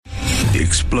The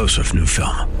explosive new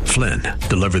film, Flynn,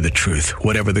 deliver the truth,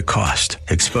 whatever the cost,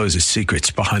 exposes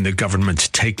secrets behind the government's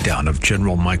takedown of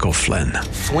General Michael Flynn.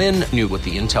 Flynn knew what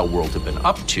the intel world had been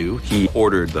up to. He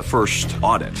ordered the first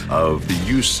audit of the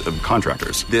use of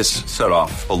contractors. This set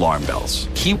off alarm bells.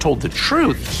 He told the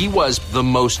truth. He was the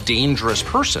most dangerous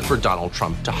person for Donald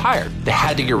Trump to hire. They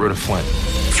had to get rid of Flynn.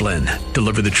 Flynn,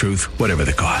 deliver the truth, whatever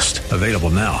the cost. Available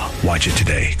now. Watch it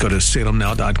today. Go to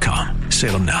salemnow.com.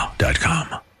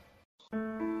 salemnow.com.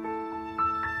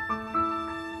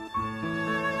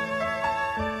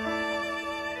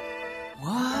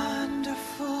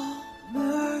 Wonderful,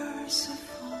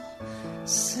 merciful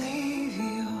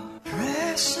Savior,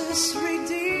 precious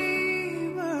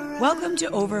Redeemer. Welcome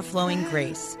to Overflowing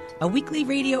Grace, a weekly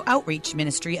radio outreach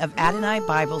ministry of Adonai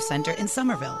Bible Center in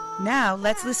Somerville. Now,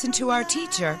 let's listen to our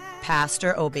teacher,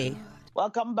 Pastor Obi.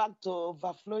 Welcome back to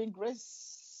Overflowing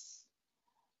Grace.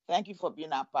 Thank you for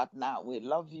being our partner. We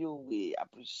love you, we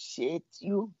appreciate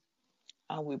you,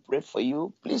 and we pray for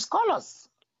you. Please call us.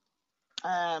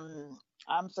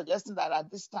 I'm suggesting that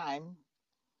at this time,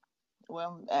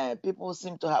 when people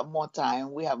seem to have more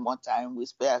time, we have more time, we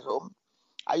stay at home.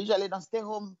 I usually don't stay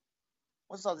home.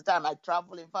 Most of the time I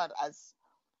travel. In fact, as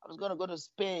I was going to go to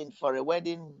Spain for a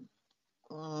wedding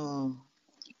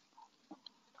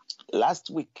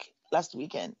last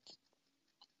weekend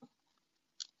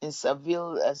in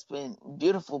Seville, Spain.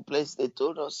 Beautiful place, they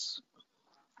told us.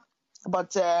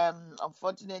 But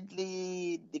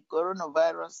unfortunately, the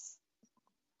coronavirus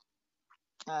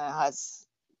has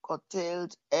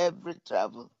curtailed every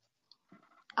travel.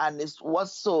 And it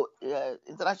was so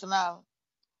international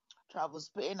travel.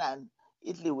 Spain and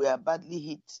Italy were badly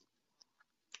hit.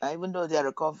 Even though they are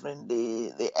recovering,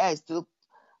 the air is still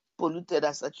polluted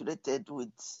and saturated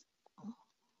with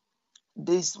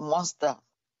this monster.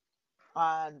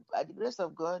 And by the grace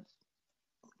of God,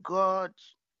 God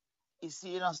is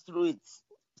seeing us through it.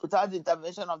 Without the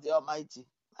intervention of the Almighty,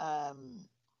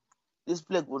 this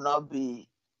plague will not be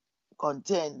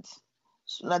contained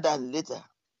sooner than later.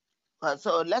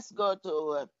 So let's go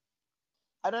to,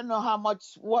 I don't know how much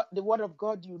what the Word of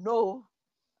God you know,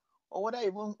 or whether you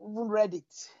even read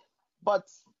it. But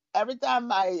every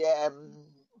time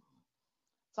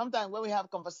sometimes when we have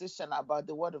conversation about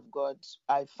the Word of God,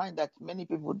 I find that many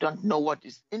people don't know what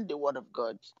is in the Word of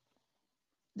God.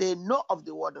 They know of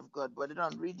the Word of God, but they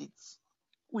don't read it.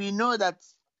 We know that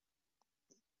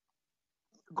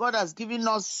God has given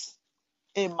us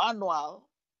a manual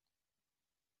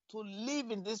to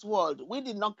live in this world. We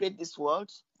did not create this world.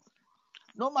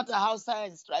 No matter how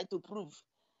science tries to prove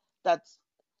that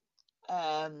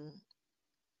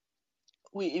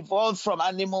we evolved from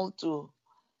animal to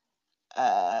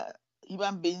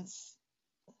human beings,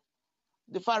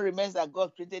 the fact remains that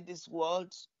God created this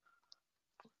world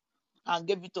and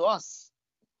gave it to us.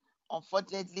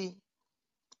 Unfortunately,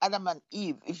 Adam and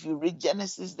Eve, if you read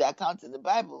Genesis, the account in the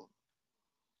Bible,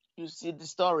 you see the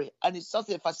story. And it's such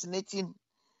a fascinating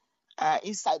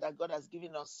insight that God has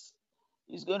given us.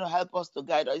 He's going to help us to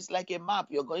guide us. It's like a map.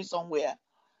 You're going somewhere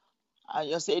and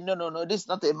you're saying, no, this is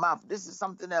not a map. This is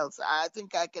something else. I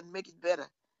think I can make it better.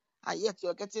 And yet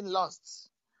you're getting lost.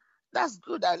 That's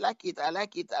good. I like it. I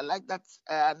like that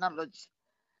analogy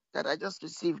that I just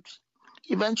received.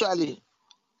 Eventually,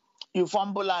 you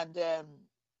fumble and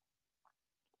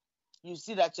you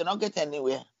see that you're not getting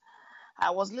anywhere.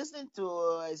 I was listening to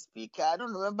a speaker. I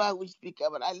don't remember which speaker,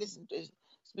 but I listened to a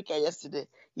speaker yesterday.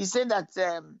 He said that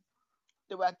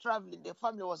they were traveling. The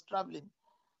family was traveling,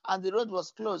 and the road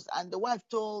was closed. And the wife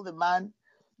told the man,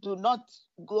 "Do not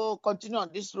continue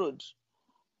on this road."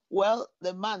 Well,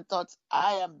 the man thought,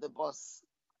 "I am the boss.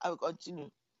 I will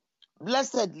continue."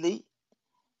 Blessedly,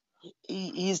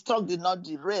 his truck did not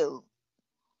derail.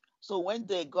 So when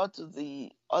they got to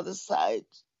the other side,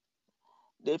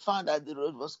 they found that the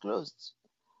road was closed.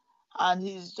 And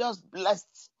he's just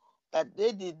blessed that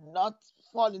they did not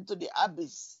fall into the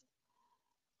abyss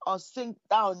or sink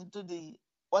down into the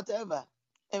whatever.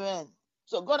 Amen.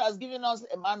 So God has given us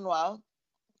a manual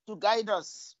to guide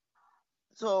us.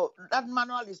 So that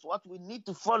manual is what we need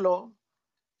to follow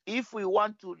if we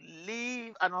want to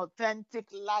live an authentic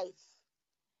life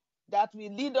that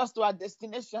will lead us to our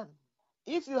destination.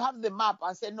 If you have the map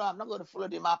and say, no, I'm not going to follow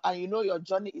the map, and you know your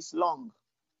journey is long,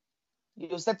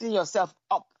 you're setting yourself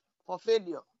up for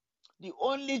failure. The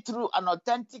only true and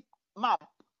authentic map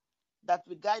that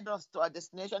will guide us to our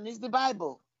destination is the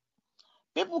Bible.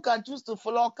 People can choose to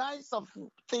follow all kinds of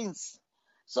things.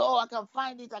 So I can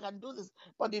find it, I can do this.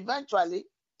 But eventually,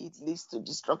 it leads to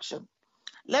destruction.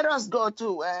 Let us go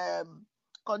to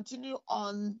continue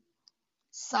on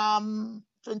Psalm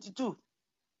 22.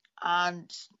 And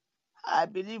I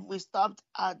believe we stopped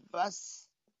at verse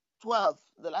 12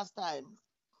 the last time.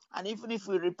 And even if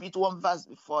we repeat one verse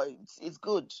before, it's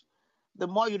good. The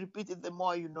more you repeat it, the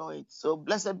more you know it. So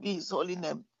blessed be his holy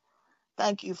name.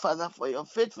 Thank you, Father, for your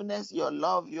faithfulness, your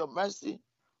love, your mercy.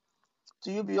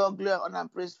 To you be all glory, honor,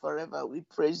 and praise forever. We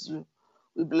praise you.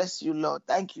 We bless you, Lord.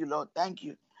 Thank you, Lord. Thank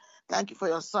you. Thank you for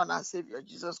your Son, our Savior,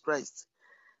 Jesus Christ.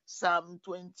 Psalm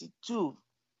 22.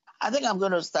 I think I'm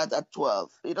going to start at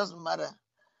 12. It doesn't matter.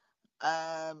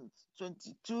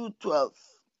 22:12.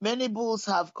 Many bulls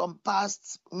have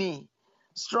compassed me.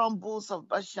 Strong bulls of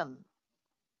Bashan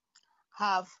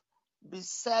have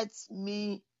beset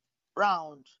me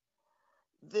round.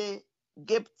 They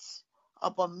gaped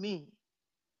upon me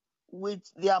with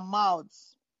their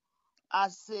mouths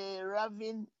as a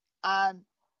raven and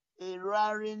a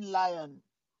roaring lion.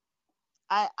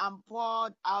 I am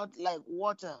poured out like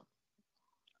water,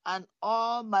 and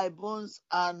all my bones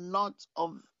are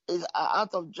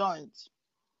out of joint.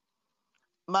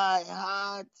 My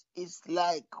heart is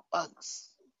like wax.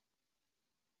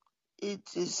 I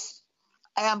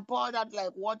am poured out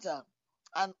like water,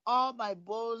 and all my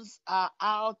bones are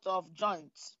out of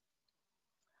joint.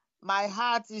 My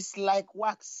heart is like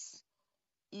wax.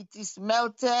 It is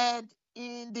melted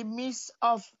in the midst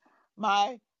of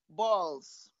my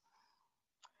balls.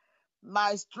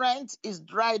 My strength is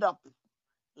dried up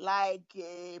like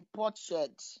a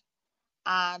potsherd,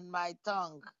 and my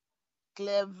tongue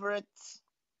cleavereth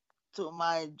to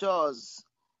my jaws,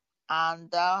 and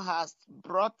thou hast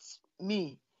brought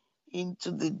me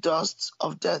into the dust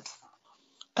of death.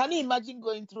 Can you imagine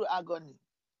going through agony?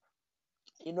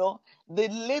 You know, the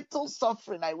little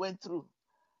suffering I went through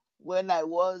when I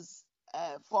was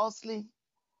falsely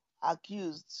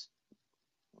accused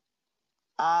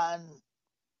and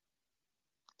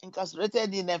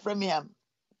incarcerated in Framingham.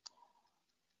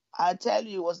 I tell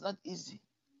you, it was not easy.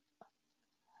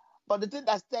 But the thing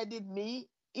that steadied me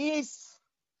is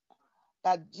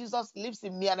that Jesus lives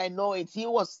in me, and I know it. He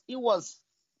was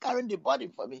carrying the body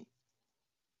for me.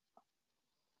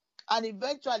 And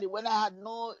eventually, when I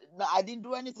didn't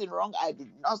do anything wrong.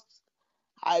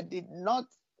 I did not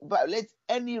violate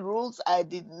any rules. I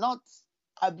did not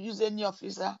abuse any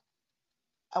officer.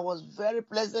 I was very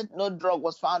pleasant. No drug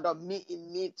was found on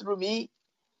me, through me.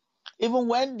 Even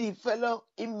when the fellow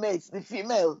inmates, the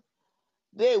female,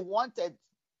 they wanted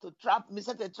to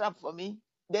set a trap for me,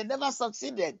 they never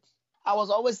succeeded. I was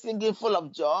always singing full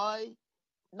of joy,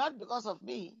 not because of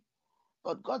me,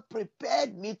 but God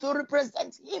prepared me to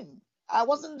represent him. I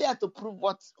wasn't there to prove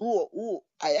who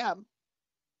I am,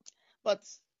 but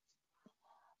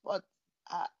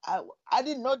I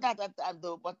didn't know that at the time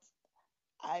though. But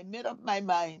I made up my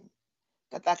mind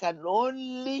that I can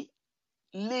only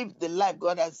live the life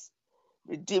God has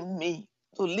redeemed me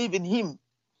to live in him.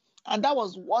 And that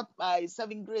was what my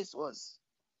saving grace was.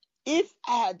 If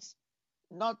I had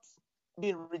not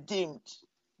been redeemed,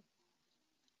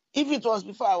 if it was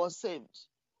before I was saved,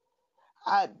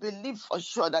 I believe for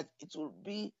sure that it would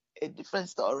be a different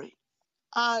story.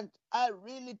 And I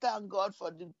really thank God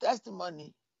for the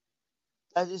testimony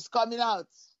that is coming out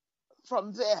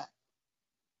from there.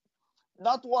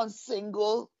 Not one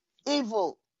single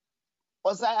evil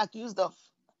was I accused of.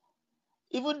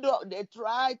 Even though they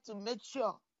tried to make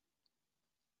sure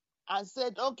and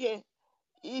said, okay,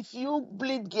 if you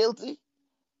plead guilty,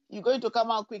 you're going to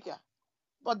come out quicker.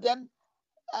 But then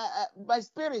my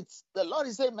spirit, the Lord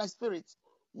is saying, my spirit,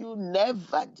 you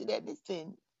never did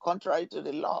anything contrary to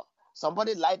the law.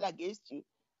 Somebody lied against you,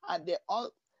 and they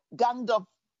all ganged up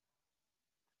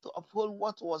to uphold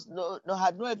what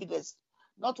had no evidence.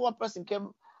 Not one person came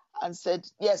and said,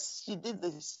 yes, she did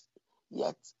this.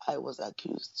 Yet I was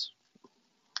accused.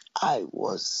 I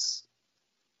was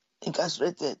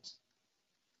incarcerated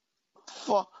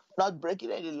for not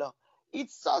breaking any law.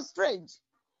 It's so strange.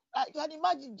 I can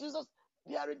imagine Jesus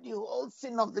bearing the whole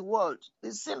sin of the world,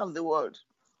 the sin of the world.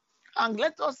 And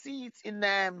let us see it in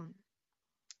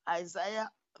Isaiah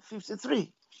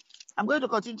 53. I'm going to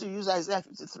continue to use Isaiah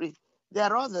 53. There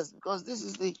are others because this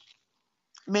is the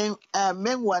main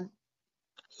one.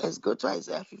 Let's go to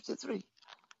Isaiah 53.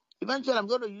 Eventually, I'm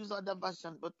going to use other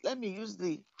version, but let me use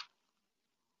the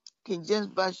King James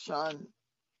Version,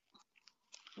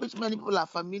 which many people are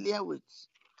familiar with.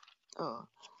 Oh,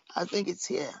 I think it's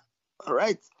here. All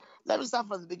right. Let me start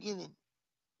from the beginning.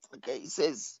 Okay, it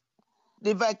says,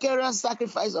 the vicarious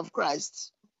sacrifice of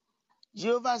Christ,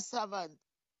 Jehovah's servant,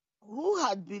 who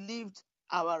had believed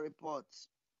our report,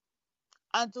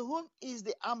 and to whom is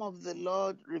the arm of the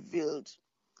Lord revealed.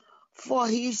 For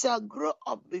he shall grow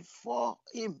up before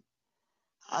him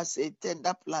as a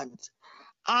tender plant,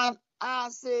 and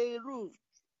as a root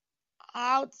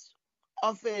out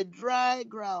of a dry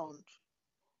ground.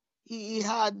 He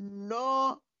had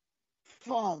no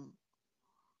form,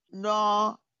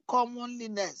 nor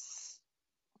comeliness.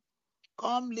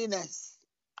 And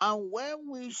when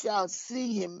we shall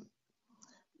see him,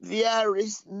 there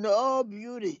is no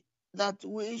beauty that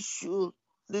we should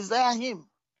desire him.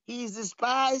 He is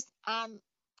despised and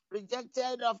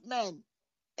rejected of men,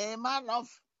 a man of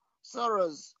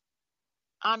sorrows,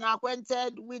 and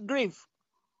acquainted with grief.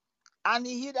 And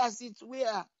he hid as it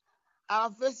were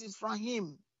our faces from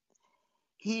him.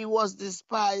 He was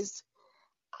despised,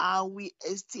 and we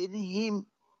esteemed him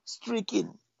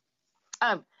stricken.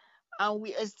 And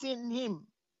we esteemed him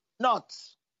not.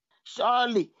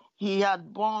 Surely he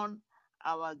had borne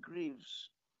our griefs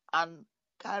and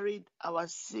carried our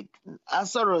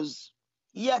sorrows.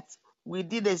 Yet we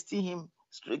did esteem him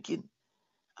stricken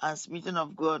and smitten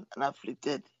of God and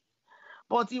afflicted.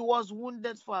 But he was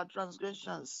wounded for our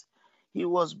transgressions. He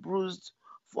was bruised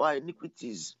for our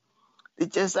iniquities. The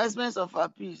chastisement of our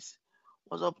peace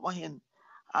was upon him,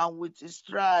 and with his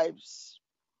stripes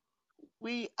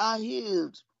we are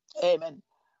healed. Amen.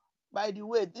 By the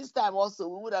way, this time also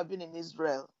we would have been in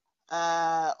Israel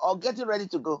or getting ready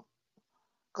to go,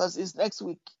 because it's next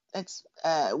week. We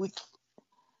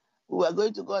are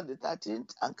going to go on the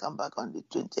 13th and come back on the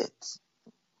 20th.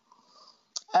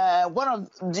 One of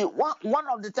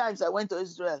the times I went to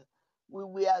Israel, we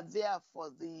were there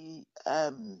for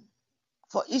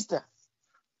Easter,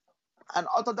 an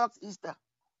Orthodox Easter,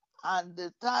 and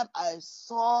the time I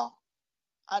saw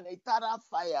an eternal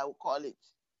fire, we call it,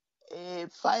 a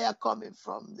fire coming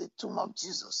from the tomb of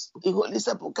Jesus, the Holy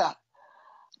Sepulchre.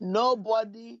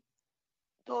 Nobody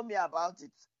told me about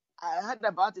it. I heard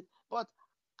about it, but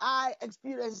I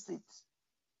experienced it.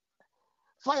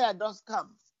 Fire does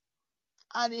come,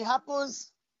 and it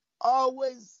happens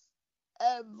always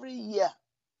every year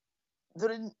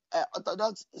during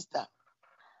Orthodox Easter.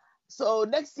 So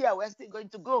next year we're still going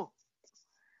to go.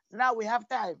 Now we have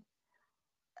time,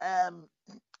 and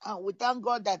we thank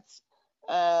God that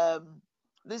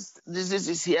this disease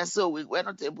is here, so we're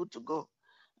not able to go.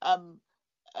 I'm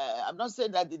not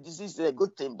saying that the disease is a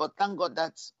good thing, but thank God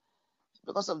that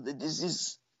because of the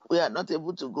disease, we are not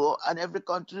able to go, and every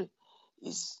country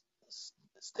is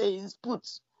staying put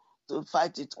to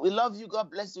fight it. We love you.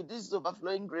 God bless you. This is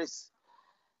Overflowing Grace.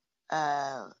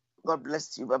 God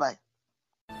bless you. Bye-bye.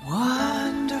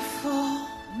 Wonderful,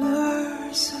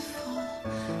 merciful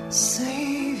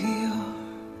Savior,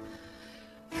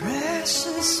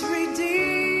 precious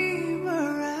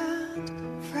Redeemer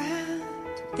and friend.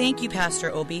 Thank you,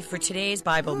 Pastor Obi, for today's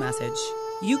Bible message.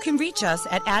 You can reach us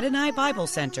at Adonai Bible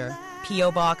Center,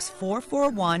 P.O. Box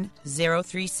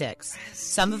 441036,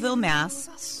 Somerville, Mass.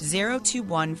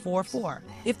 02144.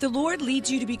 If the Lord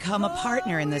leads you to become a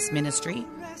partner in this ministry,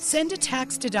 send a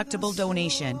tax-deductible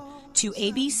donation to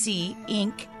ABC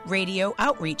Inc. Radio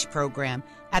Outreach Program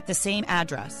at the same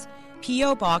address,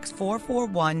 P.O. Box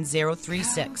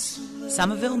 441036,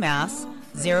 Somerville, Mass.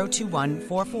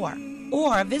 02144.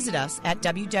 Or visit us at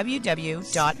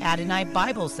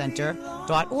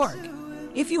www.AdonaiBibleCenter.org.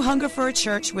 If you hunger for a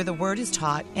church where the Word is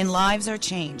taught and lives are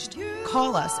changed,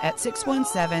 call us at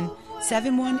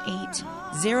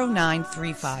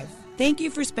 617-718-0935. Thank you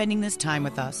for spending this time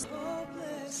with us.